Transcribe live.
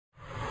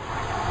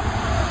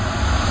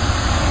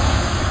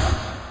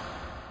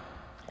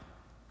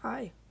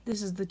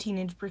This is the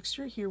Teenage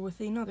Brickster here with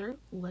another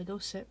LEGO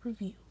set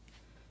review.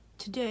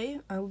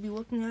 Today I will be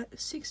looking at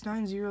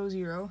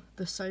 6900,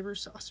 the Cyber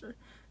Saucer.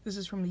 This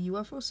is from the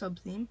UFO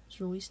sub-theme. It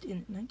was released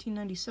in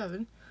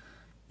 1997.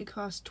 It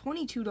cost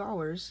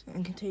 $22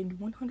 and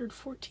contained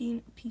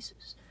 114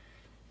 pieces.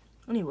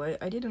 Anyway,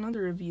 I did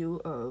another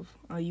review of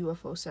a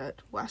UFO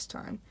set last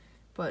time,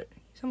 but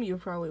some of you are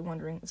probably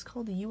wondering, it's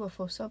called the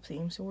UFO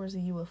sub-theme, so where's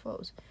the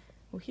UFOs?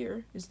 Well,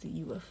 here is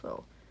the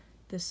UFO.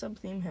 This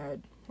sub-theme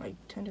had like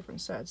 10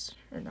 different sets,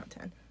 or not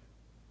 10.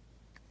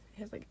 It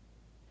has like,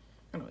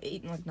 I don't know,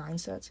 8 and like 9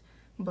 sets,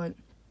 but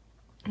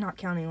not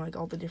counting like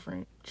all the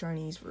different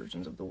Chinese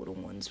versions of the little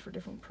ones for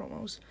different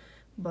promos.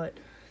 But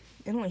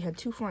it only had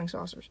 2 flying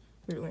saucers,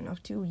 weirdly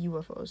enough, 2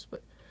 UFOs,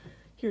 but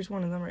here's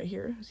one of them right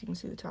here. As you can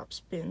see, the top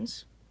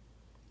spins.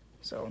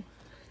 So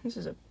this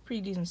is a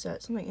pretty decent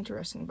set. Something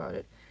interesting about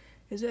it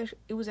is that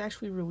it was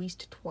actually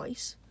released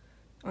twice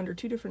under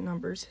 2 different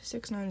numbers,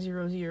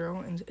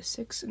 6900 and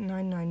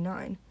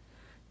 6999,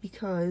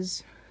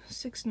 because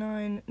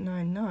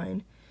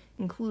 6999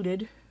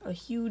 included a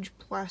huge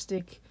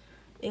plastic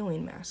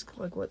alien mask,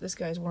 like what this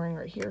guy's wearing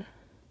right here,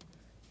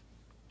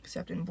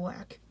 except in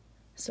black,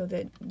 so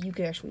that you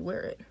could actually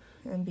wear it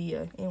and be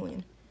an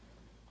alien.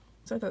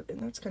 So I thought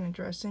that's kind of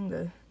interesting.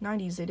 The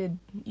 90s, they did,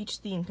 each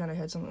theme kind of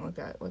had something like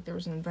that. Like there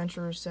was an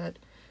adventurer set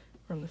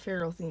from the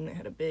Pharaoh theme that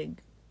had a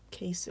big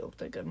case that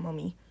looked like a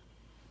mummy.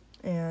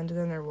 And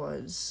then there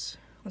was,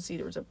 let's see,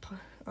 there was a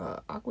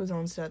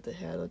Aquazone set that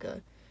had like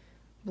a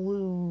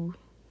blue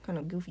kind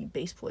of goofy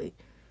base plate.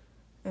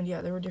 And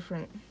yeah, there were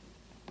different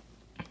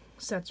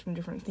sets from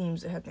different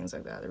themes that had things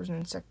like that. There was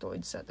an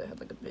insectoid set that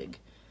had like a big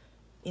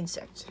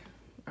insect.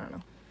 I don't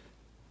know.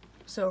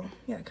 So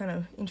yeah, kind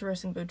of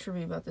interesting bit of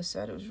trivia about this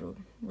set. It was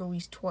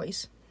released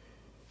twice.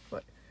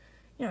 But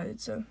yeah,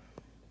 it's a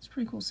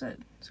pretty cool set.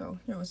 So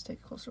here, let's take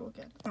a closer look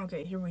at it.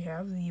 Okay, here we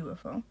have the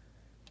UFO.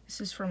 This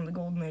is from the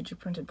Golden Age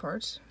of printed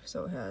parts,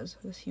 so it has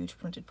this huge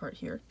printed part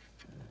here,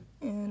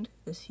 and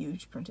this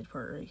huge printed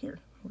part right here.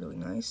 Really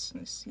nice.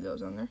 Nice to see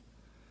those on there.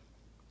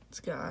 It's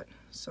got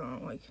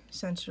some like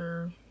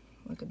sensor,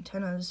 like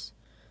antennas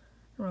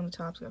around the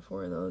top. It's got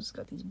 4 of those. It's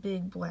got these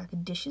big black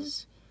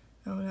dishes.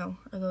 I don't know,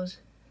 are those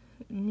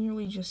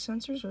merely just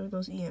sensors or are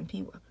those EMP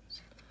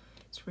weapons?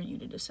 It's for you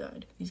to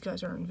decide. These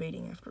guys are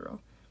invading after all.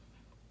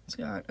 It's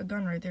got a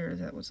gun right there.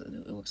 That was what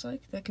it looks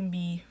like. That can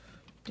be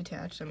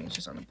detached. I mean, it's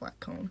just on a black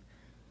cone.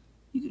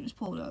 You can just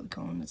pull it out of the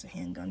cone. It's a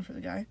handgun for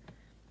the guy.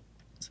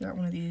 It's got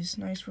one of these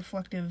nice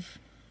reflective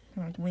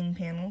kind of like wing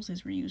panels.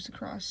 These were used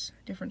across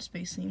different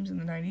space themes in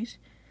the 90s.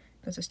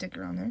 That's a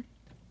sticker on there.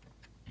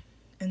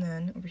 And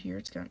then over here,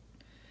 it's got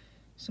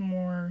some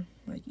more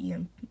like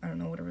I don't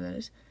know, whatever that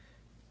is.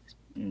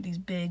 These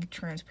big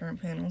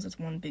transparent panels. That's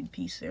one big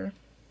piece there.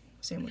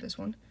 Same with this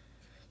one.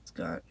 It's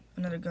got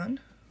another gun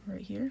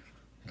right here,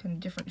 kind of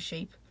different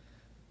shape.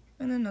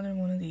 And another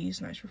one of these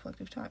nice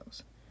reflective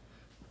tiles.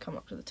 Come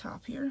up to the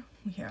top here,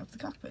 we have the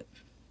cockpit,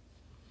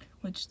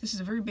 which this is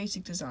a very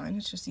basic design.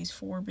 It's just these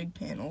 4 big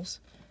panels.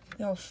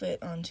 They all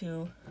fit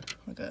onto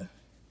like a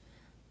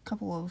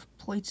couple of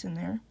plates in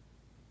there,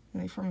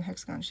 and they form a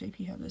hexagon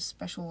shape. You have this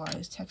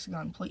specialized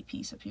hexagon plate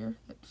piece up here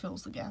that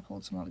fills the gap,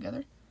 holds them all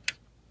together,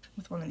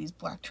 with one of these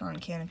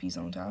Blacktron canopies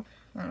on top.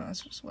 I don't know,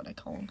 that's just what I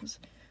call them, because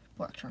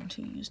Blacktron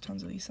 2 used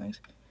tons of these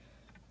things.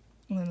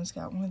 And then it's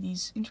got one of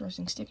these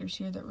interesting stickers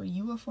here that were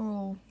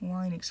UFO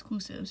line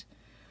exclusives.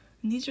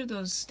 And these are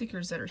those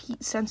stickers that are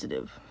heat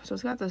sensitive. So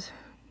it's got this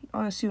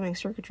unassuming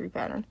circuitry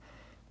pattern.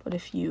 But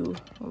if you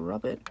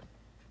rub it,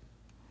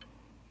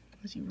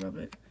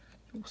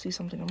 you'll see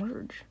something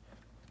emerge.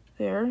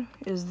 There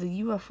is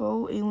the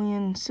UFO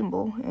alien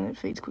symbol, and it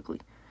fades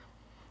quickly.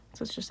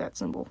 So it's just that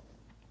symbol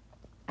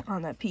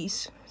on that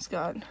piece. It's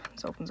got,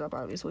 this opens up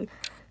obviously.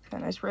 It's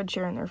got a nice red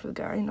chair in there for the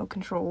guy, no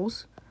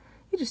controls.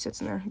 He just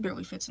sits in there,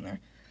 barely fits in there,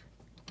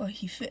 but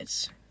he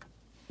fits.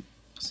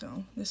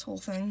 So this whole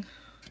thing,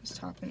 this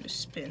top can just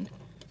spin.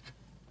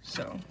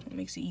 So it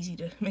makes it easy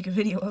to make a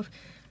video of.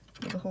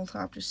 But the whole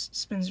top just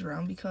spins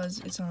around because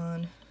it's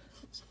on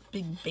this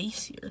big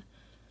base here.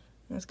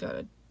 And it's got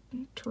a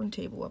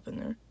turntable up in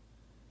there.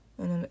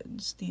 And then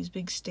it's these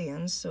big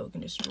stands so it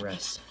can just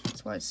rest.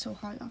 That's why it's so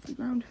high off the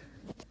ground.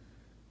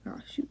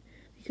 Ah, shoot.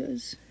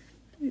 Because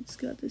it's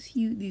got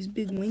these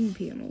big wing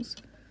panels.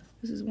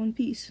 This is one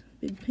piece,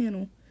 big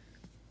panel.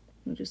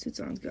 It just sits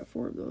on. It's got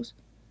 4 of those,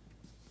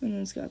 and then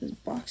it's got this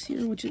box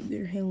here, which is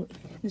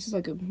this is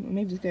like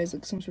maybe this guy's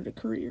like some sort of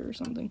courier or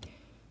something.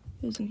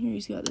 Because in here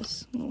he's got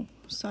this little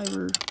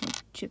cyber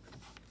like, chip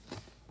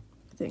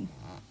thing.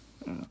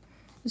 I don't know.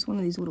 Just one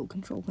of these little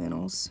control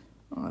panels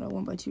on a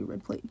 1x2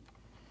 red plate.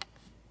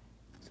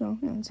 So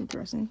yeah, that's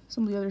interesting.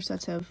 Some of the other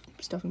sets have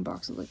stuff in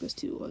boxes like this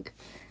too. Like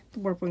the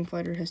Warpwing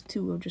Fighter has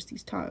 2 of just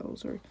these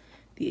tiles, or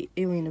the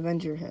Alien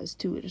Avenger has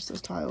 2 of just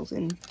those tiles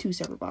in 2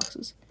 separate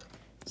boxes.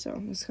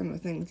 So that's kind of a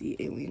thing with the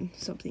Alien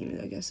sub-theme,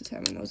 I guess, is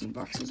having those in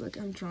boxes. Like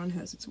Avenger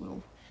has its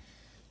little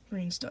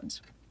green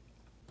studs.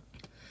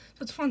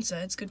 So it's a fun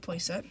set. It's a good play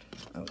set.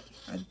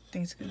 I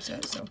think it's a good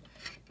set. So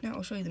now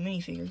I'll show you the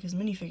minifigure, because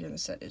the minifigure in the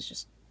set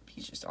is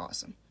he's just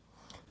awesome.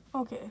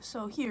 Okay,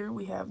 so here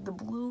we have the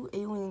Blue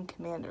Alien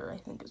Commander, I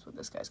think is what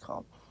this guy's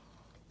called.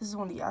 This is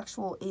one of the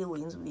actual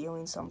aliens of the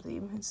Alien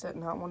sub-theme. It's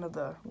not one of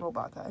the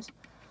robot guys.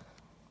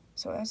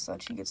 So as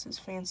such, he gets his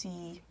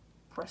fancy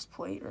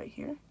breastplate right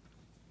here.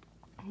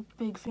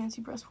 Big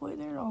fancy breastplate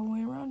there all the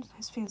way around.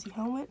 His fancy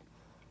helmet.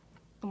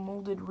 The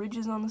molded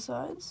ridges on the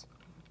sides.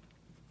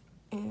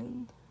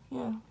 And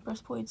yeah,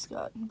 breastplate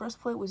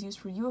was used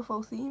for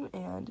UFO theme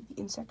and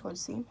the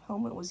insectoids theme.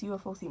 Helmet was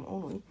UFO theme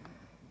only.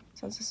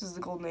 Since this is the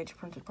Golden Age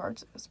printed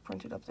parts, it's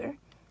printed up there.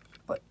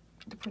 But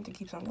the printing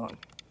keeps on going.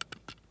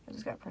 I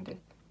just got printed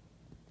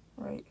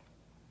right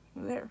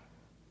there.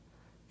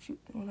 Shoot,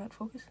 will that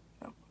focus?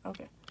 No,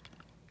 okay.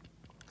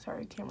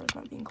 Sorry, camera's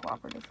not being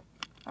cooperative.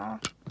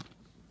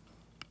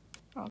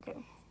 Okay.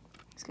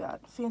 He's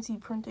got fancy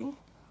printing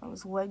on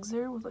his legs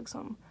there with like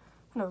some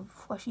kind of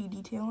fleshy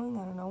detailing.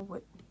 I don't know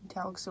what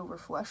metallic silver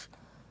flesh.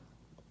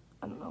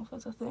 I don't know if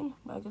that's a thing,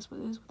 but I guess what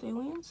it is with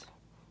aliens.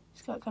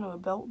 He's got kind of a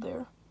belt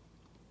there.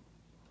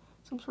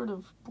 Some sort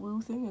of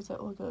blue thing. Is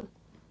that like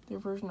their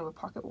version of a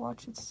pocket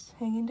watch that's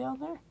hanging down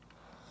there?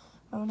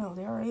 I don't know.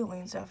 They are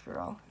aliens after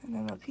all. And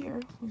then up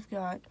here, we've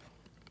got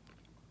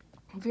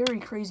a very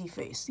crazy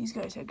face. These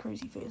guys had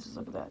crazy faces.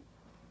 Look at that.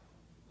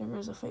 There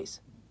is a face.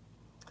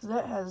 Because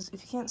that has,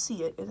 if you can't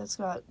see it, that's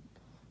got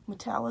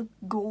metallic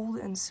gold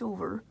and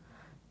silver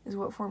is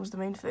what forms the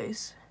main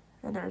face.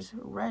 And there's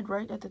red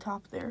right at the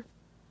top there.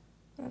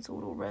 That's a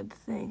little red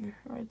thing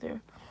right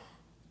there.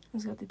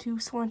 He's got the two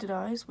slanted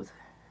eyes with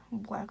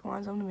black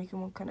lines. I'm going to make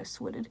him look kind of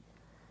slitted.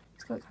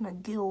 He's got kind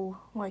of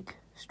gill-like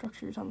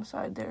structures on the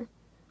side there.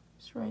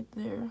 It's right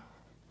there.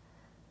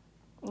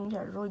 And he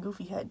got a really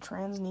goofy head.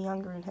 Trans neon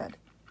green head.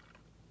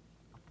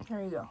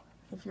 There you go.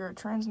 If you're a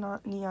trans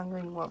neon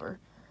green lover,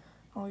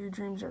 all your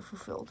dreams are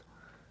fulfilled.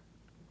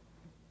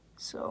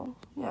 So,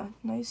 yeah,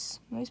 nice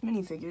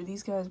minifigure.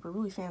 These guys were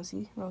really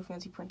fancy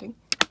printing.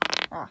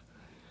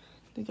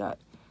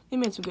 They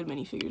made some good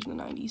minifigures in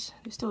the 90s.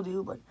 They still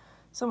do, but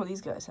some of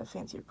these guys have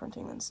fancier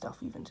printing than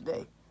stuff even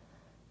today.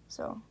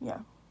 So, yeah.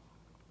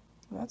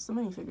 That's the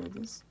minifigure.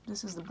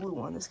 This is the blue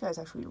one. This guy's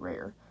actually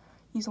rare.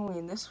 He's only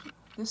in this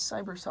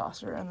Cyber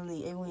Saucer and then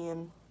the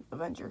Alien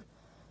Avenger.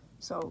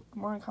 So,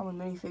 more uncommon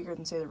minifigure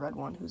than, say, the red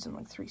one, who's in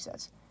like 3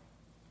 sets.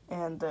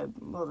 And the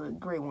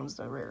gray one's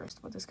the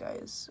rarest, but this guy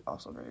is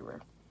also very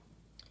rare.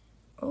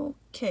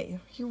 Okay,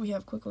 here we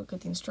have a quick look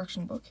at the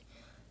instruction book.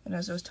 And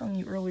as I was telling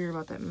you earlier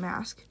about that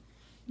mask,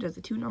 it has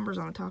the 2 numbers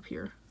on the top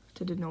here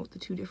to denote the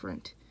 2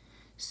 different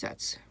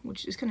sets,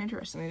 which is kind of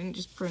interesting. They didn't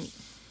just print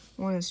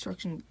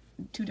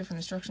 2 different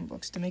instruction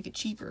books to make it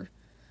cheaper.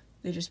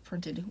 They just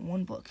printed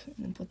 1 book and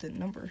then put the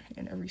number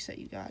in every set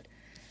you got.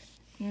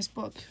 In this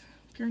book,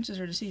 appearances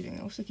are deceiving.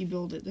 It looks like you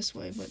build it this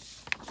way, but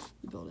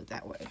you build it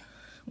that way,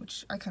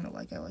 which I kind of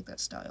like. I like that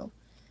style.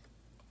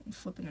 And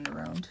flipping it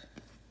around.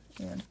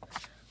 And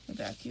the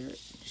back here, it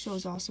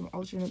shows off some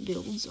alternate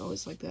builds.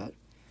 Always like that.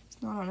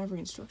 It's not on every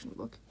instruction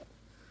book.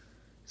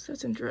 So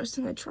that's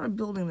interesting. I tried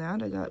building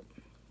that. I got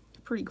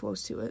pretty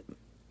close to it.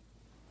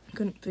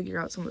 Couldn't figure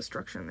out some of the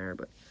structure in there,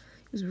 but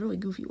it was really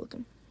goofy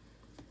looking.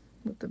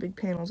 With the big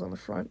panels on the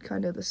front,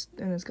 and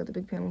it's got the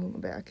big panels on the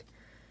back.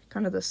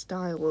 Kind of the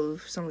style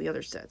of some of the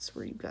other sets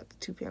where you've got the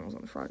 2 panels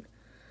on the front.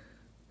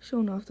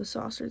 Showing off the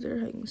saucer there,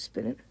 how you can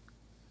spin it.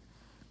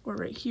 Or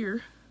right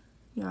here,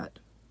 you got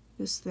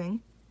this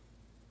thing.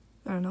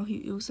 I don't know,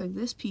 it looks like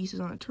this piece is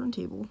on a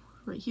turntable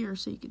right here,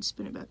 so you can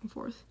spin it back and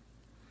forth.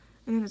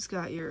 And then it's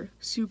got your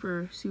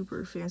super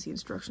fancy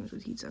instructions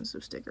with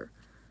heat-sensitive sticker,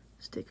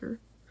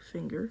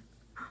 finger,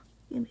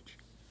 image.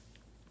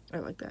 I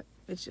like that.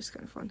 It's just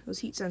kind of fun. Those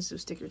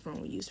heat-sensitive stickers were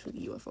only used for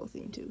the UFO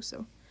theme too,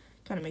 so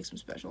kind of makes them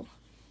special.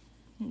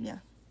 Yeah,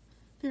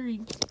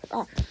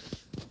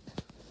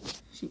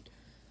 shoot.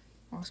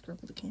 Lost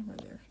grip of the camera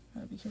there.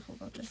 Gotta be careful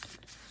about that.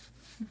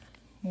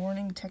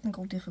 Warning,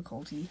 technical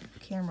difficulty.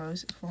 Camera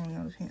is falling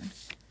out of hand.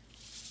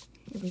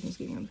 Everything's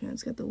getting out of hand.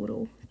 It's got the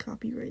little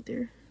copyright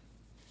there.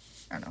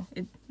 I don't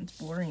know. It's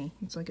blurring.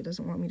 It's like it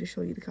doesn't want me to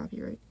show you the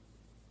copyright.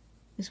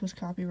 This was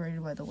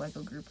copyrighted by the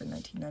LEGO Group in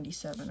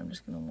 1997. I'm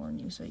just going to warn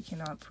you, so you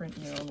cannot print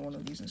your own one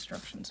of these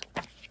instructions.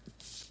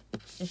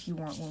 If you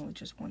want one with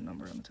just 1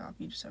 number on the top,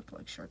 you just have to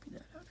like Sharpie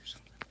that out or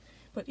something.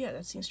 But yeah,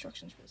 that's the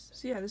instructions for this.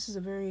 So yeah, this is a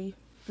very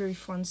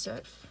fun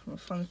set from a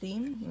fun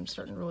theme. I'm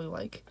starting to really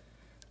like.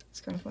 It's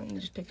kind of fun.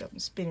 You just pick it up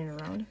and spin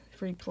it around.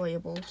 Very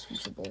playable,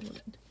 switchable,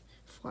 and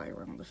fly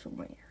around the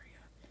filming area.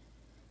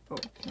 Oh,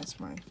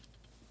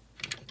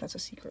 that's a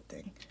secret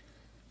thing.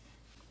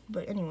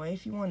 But anyway,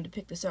 if you wanted to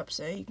pick this up,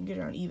 say, you can get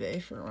it on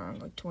eBay for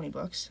around like 20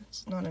 bucks.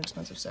 It's not an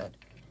expensive set,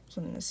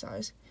 something this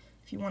size.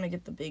 If you want to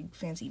get the big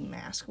fancy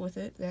mask with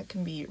it, that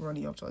can be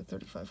running up to like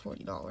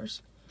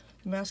 $35–40.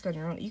 The mask on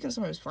your own, you can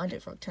sometimes find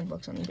it for like 10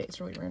 bucks on eBay. It's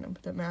really random.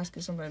 But the mask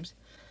is sometimes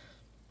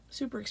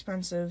super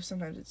expensive,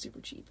 sometimes it's super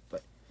cheap.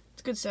 But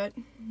it's a good set,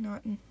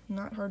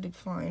 not hard to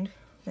find,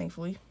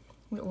 thankfully.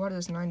 A lot of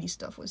this 90s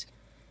stuff was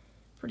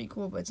pretty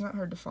cool, but it's not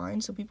hard to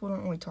find, so people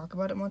don't really talk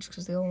about it much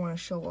because they all want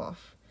to show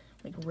off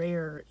like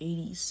rare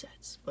 80s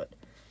sets. But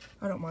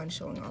I don't mind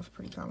showing off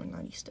pretty common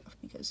 90s stuff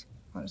because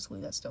honestly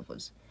that stuff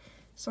was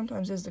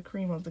sometimes is the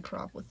cream of the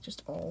crop with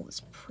just all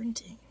this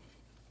printing.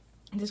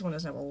 This one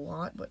doesn't have a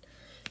lot, but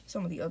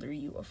some of the other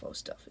UFO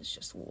stuff is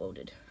just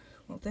loaded.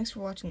 Well, thanks for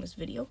watching this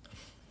video.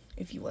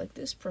 If you like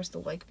this, press the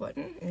like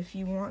button. If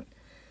you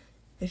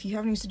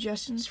have any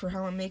suggestions for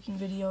how I'm making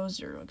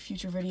videos or like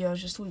future videos,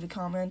 just leave a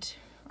comment.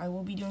 I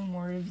will be doing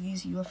more of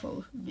these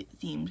UFO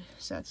themed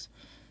sets.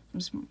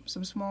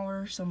 Some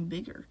smaller, some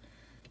bigger.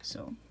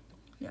 So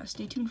yeah,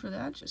 stay tuned for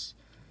that.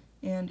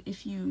 And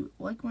if you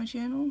like my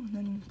channel,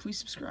 then please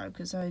subscribe,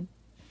 because that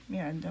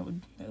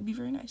would be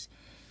very nice.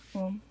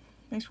 Well,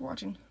 thanks for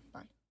watching.